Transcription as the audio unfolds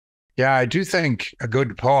Yeah, I do think a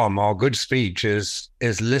good poem or good speech is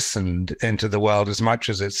listened into the world as much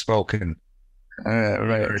as it's spoken.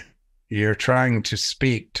 Right. You're trying to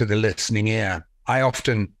speak to the listening ear. I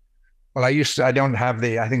often, well, I don't have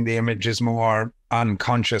I think the image is more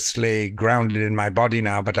unconsciously grounded in my body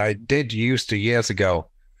now, but I did used to years ago.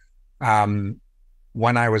 Um,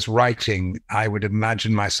 when I was writing, I would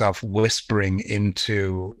imagine myself whispering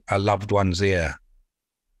into a loved one's ear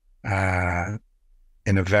uh,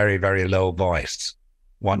 in a very, very low voice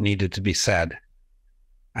what needed to be said.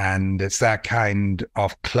 And it's that kind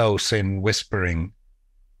of close in whispering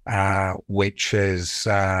which is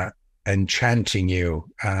enchanting you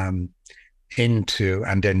into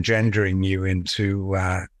and engendering you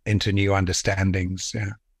into new understandings.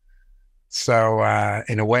 Yeah. So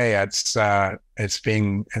in a way, it's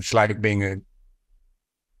like being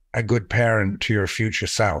a good parent to your future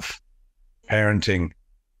self, parenting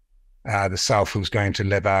the self who's going to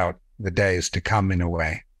live out the days to come. In a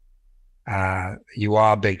way, you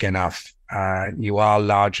are big enough, you are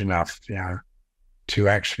large enough, yeah, to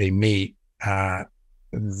actually meet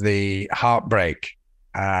the heartbreak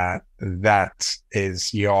that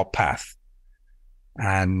is your path.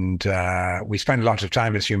 And we spend a lot of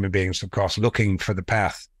time as human beings, of course, looking for the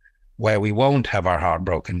path where we won't have our heart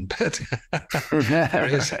broken. But there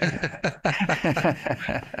is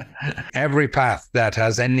every path that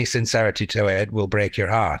has any sincerity to it will break your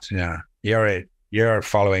heart. Yeah, you're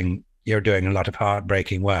doing a lot of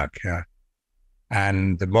heartbreaking work. Yeah.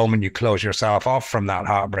 And the moment you close yourself off from that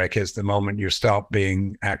heartbreak is the moment you stop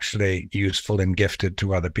being actually useful and gifted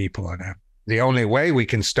to other people. And the only way we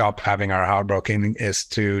can stop having our heart broken is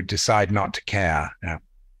to decide not to care. Yeah.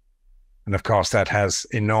 And of course, that has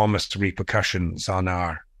enormous repercussions on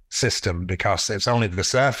our system because it's only the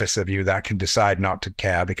surface of you that can decide not to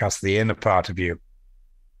care because the inner part of you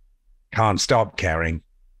can't stop caring,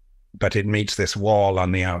 but it meets this wall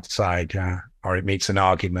on the outside. Yeah. Or it meets an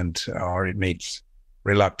argument, or it meets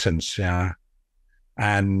reluctance, yeah,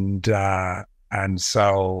 and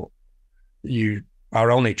so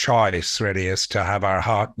our only choice really is to have our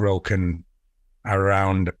heart broken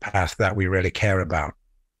around a path that we really care about.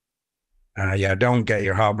 Yeah, don't get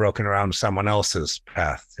your heart broken around someone else's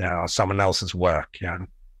path, or someone else's work.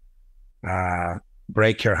 Yeah,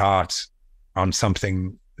 break your heart on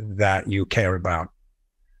something that you care about.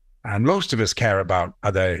 And most of us care about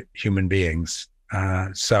other human beings.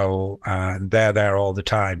 So they're there all the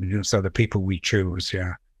time. You know, so the people we choose,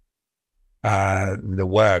 yeah. The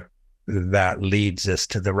work that leads us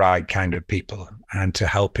to the right kind of people and to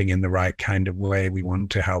helping in the right kind of way we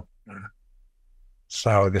want to help.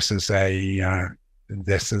 So this is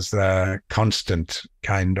a constant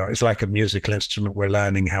kind of, it's like a musical instrument we're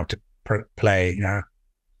learning how to play, yeah.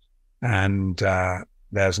 And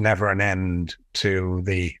there's never an end to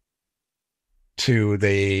the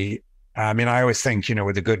I mean, I always think,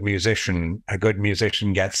 with a good musician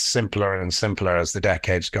gets simpler and simpler as the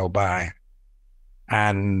decades go by,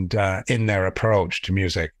 and in their approach to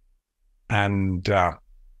music. And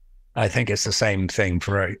I think it's the same thing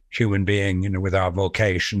for a human being, with our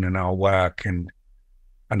vocation and our work and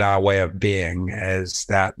our way of being, is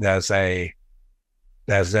that there's a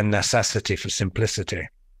necessity for simplicity.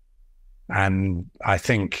 And I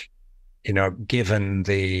think, given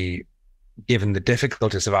the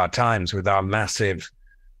difficulties of our times with our massive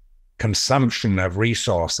consumption of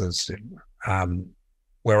resources,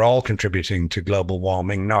 we're all contributing to global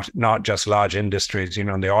warming, not just large industries. In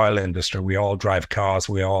the oil industry, we all drive cars,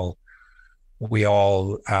 we all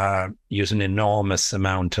use an enormous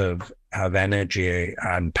amount of energy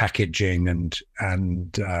and packaging,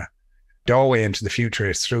 and doorway into the future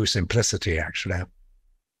is through simplicity, actually,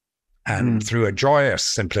 and through a joyous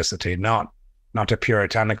simplicity, not a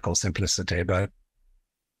puritanical simplicity, but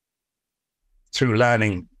through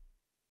learning